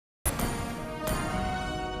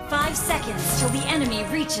5 seconds till the enemy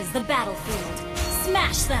reaches the battlefield.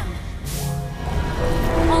 Smash them!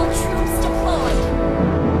 All troops deployed!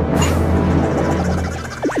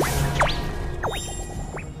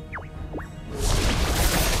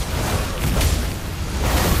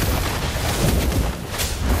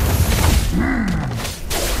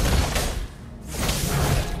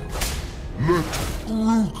 Let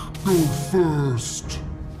Groot go first.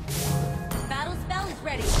 Battle spell is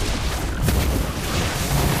ready.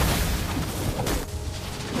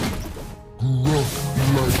 Groot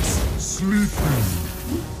likes sleeping.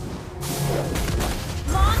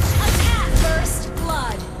 Launch attack! First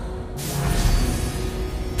blood.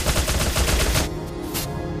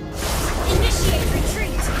 Initiate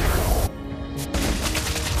retreat.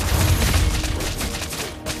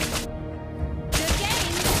 Good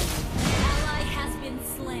game. Ally has been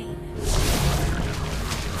slain.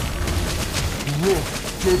 Groot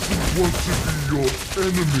doesn't want to be your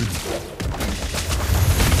enemy.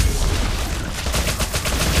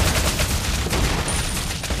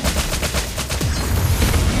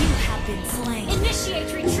 You have been slain.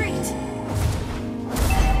 Initiate retreat.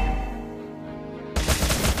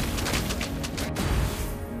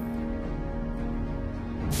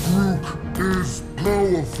 Groot is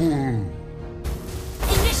powerful.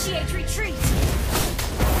 Initiate retreat.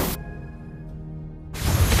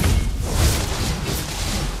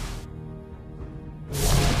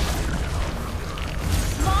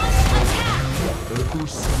 Launch attack. Ever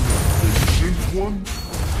seen an ancient one?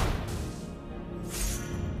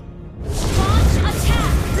 Launch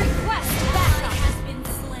attack. Request backup has been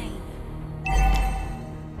slain.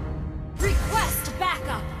 Request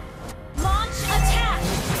backup. Launch attack.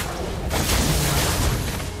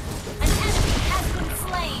 An enemy has been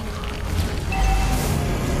slain.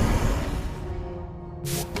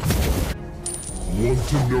 Want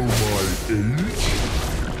to know my age?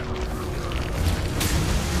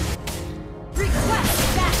 Request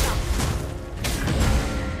backup.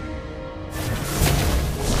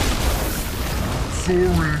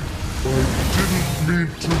 Sorry, I didn't mean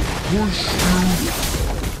to push you.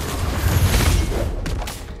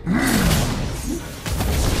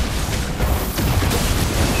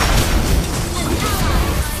 An ally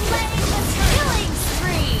slain the killing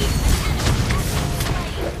spree.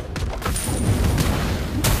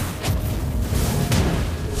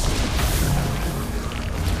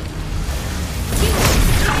 You have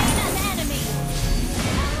slain an enemy.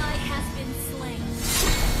 Ally has been slain.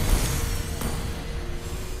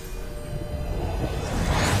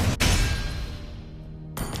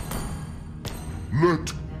 Let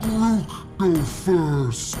Groot go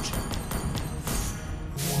first.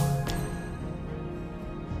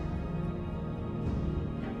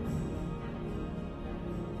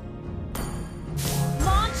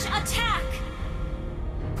 Launch attack.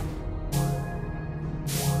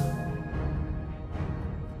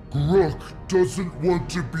 Groot doesn't want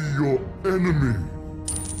to be your enemy.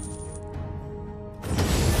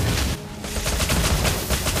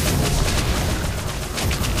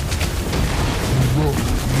 Groot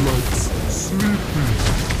likes sleeping.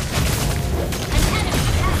 An enemy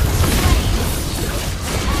has been slain.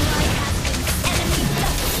 Ally has been enemy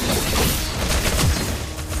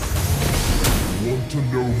Want to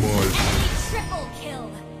know my enemy triple kill.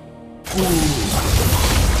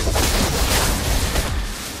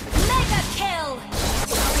 Mega kill.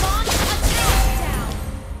 Launch attack down.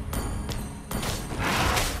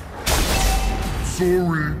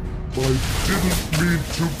 Sorry, I didn't mean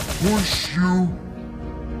to push you.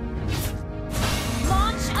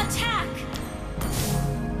 Launch attack.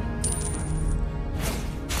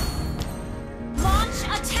 Launch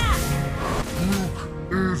attack. Groot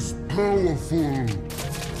is powerful.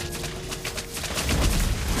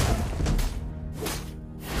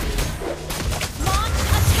 Launch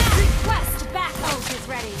attack. Request backup is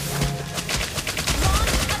ready.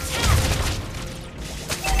 Launch attack.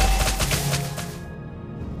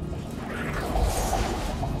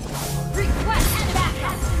 Request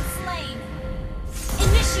backup slain.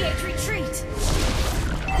 Initiate retreat.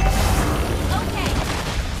 Okay.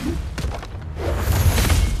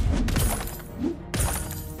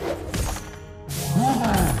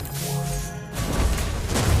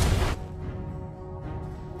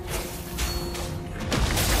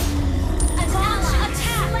 An ally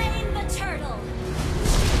attack. Slain the turtle.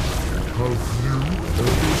 Have you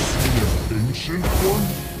ever seen an ancient one?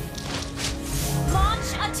 Launch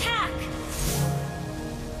attack.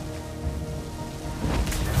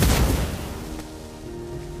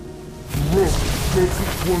 Groot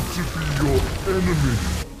doesn't want to be your enemy.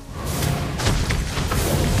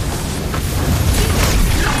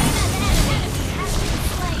 An enemy has been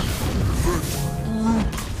slain.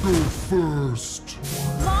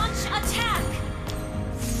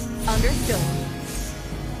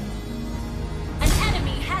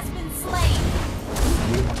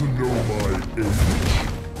 age?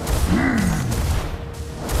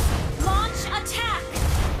 Launch attack!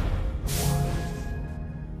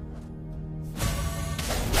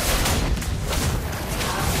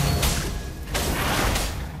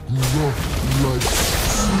 Rock like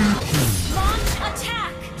sleeping. Launch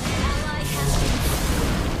attack! Ally has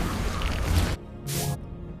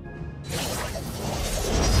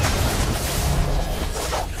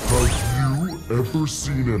Have you ever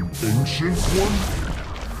seen an ancient one?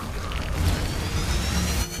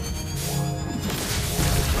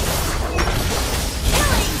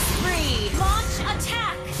 killing spree! Launch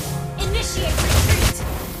attack! Initiate retreat!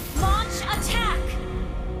 Launch attack!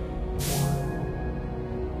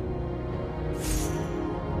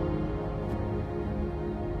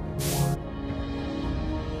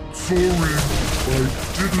 Sorry, I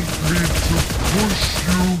didn't mean to push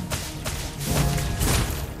you.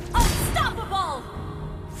 Unstoppable!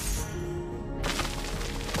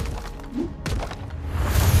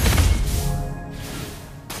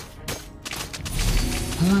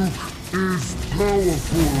 Groot is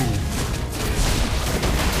powerful.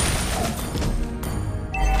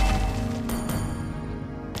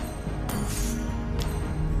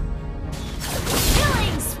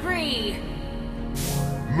 Killing spree!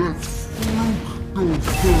 Let Groot go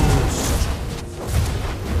first.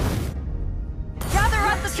 Gather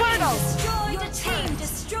up the turtles! Destroyed a team!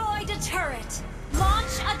 Destroyed a turret!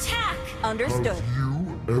 Launch attack! Understood. Have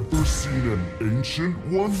you ever seen an ancient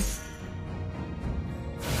one?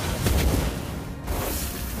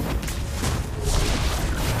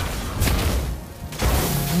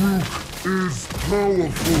 Groot is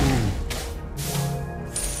powerful.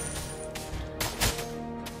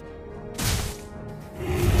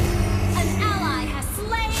 An ally has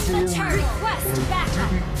slain the turtle! Request backup!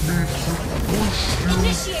 Didn't mean to push you.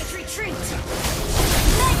 Initiate retreat!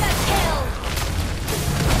 Mega kill!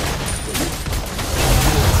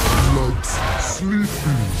 Likes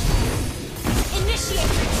sleeping.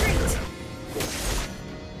 Initiate retreat!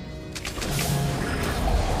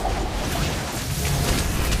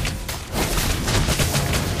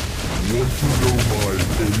 Want to know my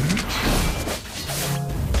age?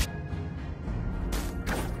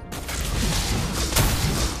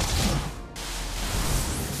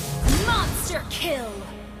 Monster kill!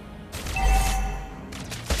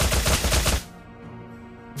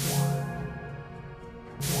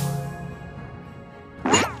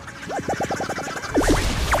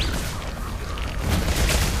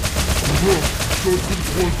 Rock doesn't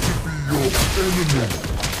want to be your enemy.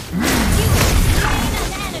 You have slain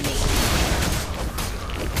an enemy!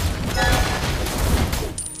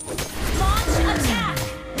 Launch attack!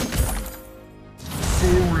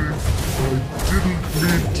 Sorry, I didn't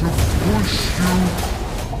mean to push you.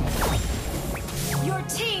 Your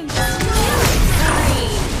team destroyed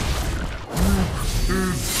spree!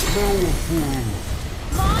 Is powerful.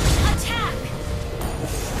 Launch attack!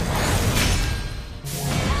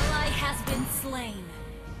 Ally has been slain.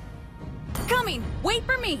 Coming! Wait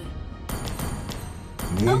for me!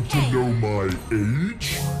 Want Okay. to know my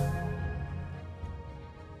age?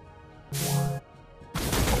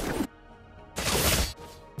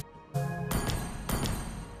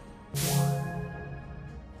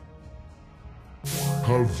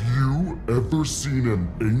 Have you ever seen an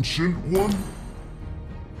ancient one?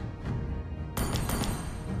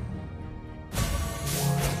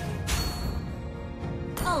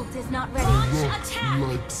 Ult is not ready. Rock Launch attack!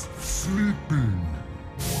 likes sleeping.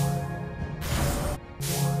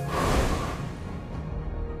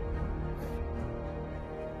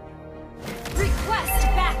 Request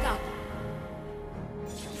backup!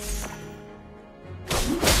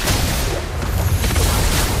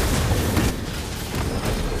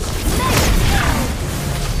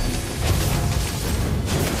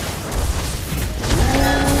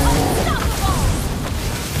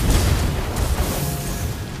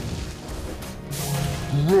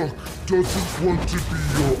 Rock doesn't want to be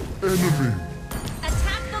your enemy.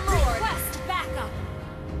 Attack the Lord! Request backup!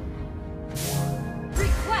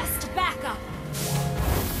 Request backup!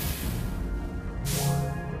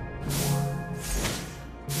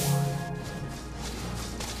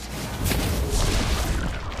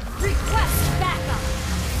 Request backup!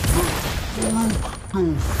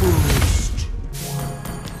 Go first.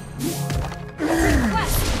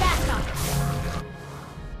 Request backup!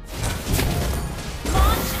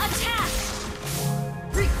 Launch attack!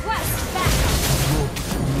 Request backup! Rock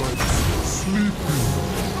likes sleeping.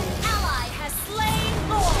 An ally has slain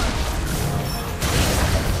Lord!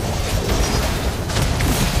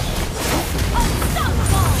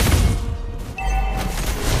 Unstoppable!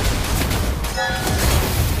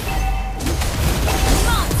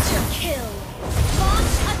 Monster kill!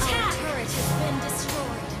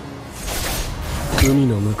 海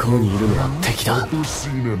の向こうにいるのは敵だ。 Ever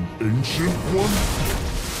seen an ancient one?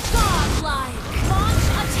 Godlike! Launch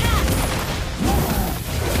attack!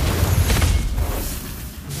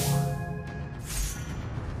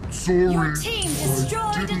 Sorry, Your team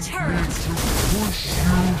destroyed I a didn't turret. mean to push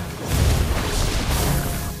you.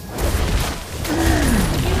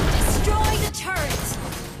 You destroyed a turret!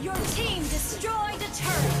 Your team destroyed a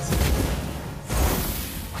turret!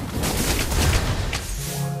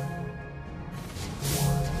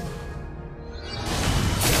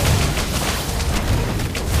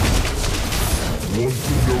 Want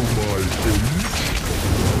to know my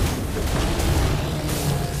age?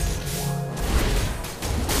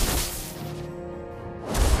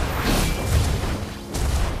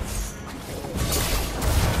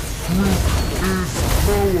 Fruit is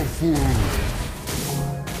powerful.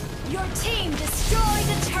 Your team destroyed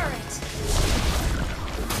a turret!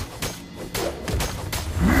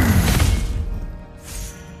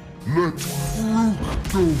 Let fruit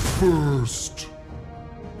go first.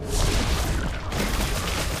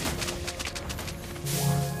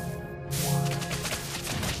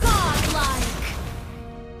 Godlike!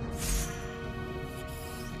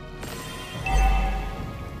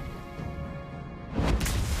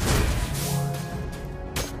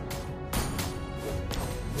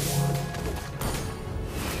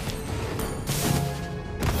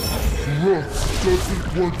 Rock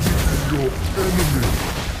doesn't want to be your enemy.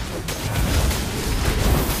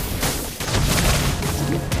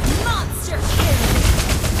 Monster kill!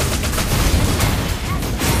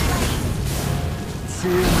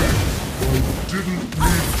 Sorry, I didn't mean to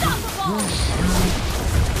Unstoppable! push you.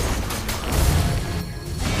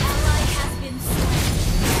 An ally has been slain.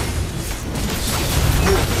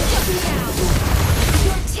 Just now!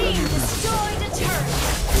 Your team destroyed a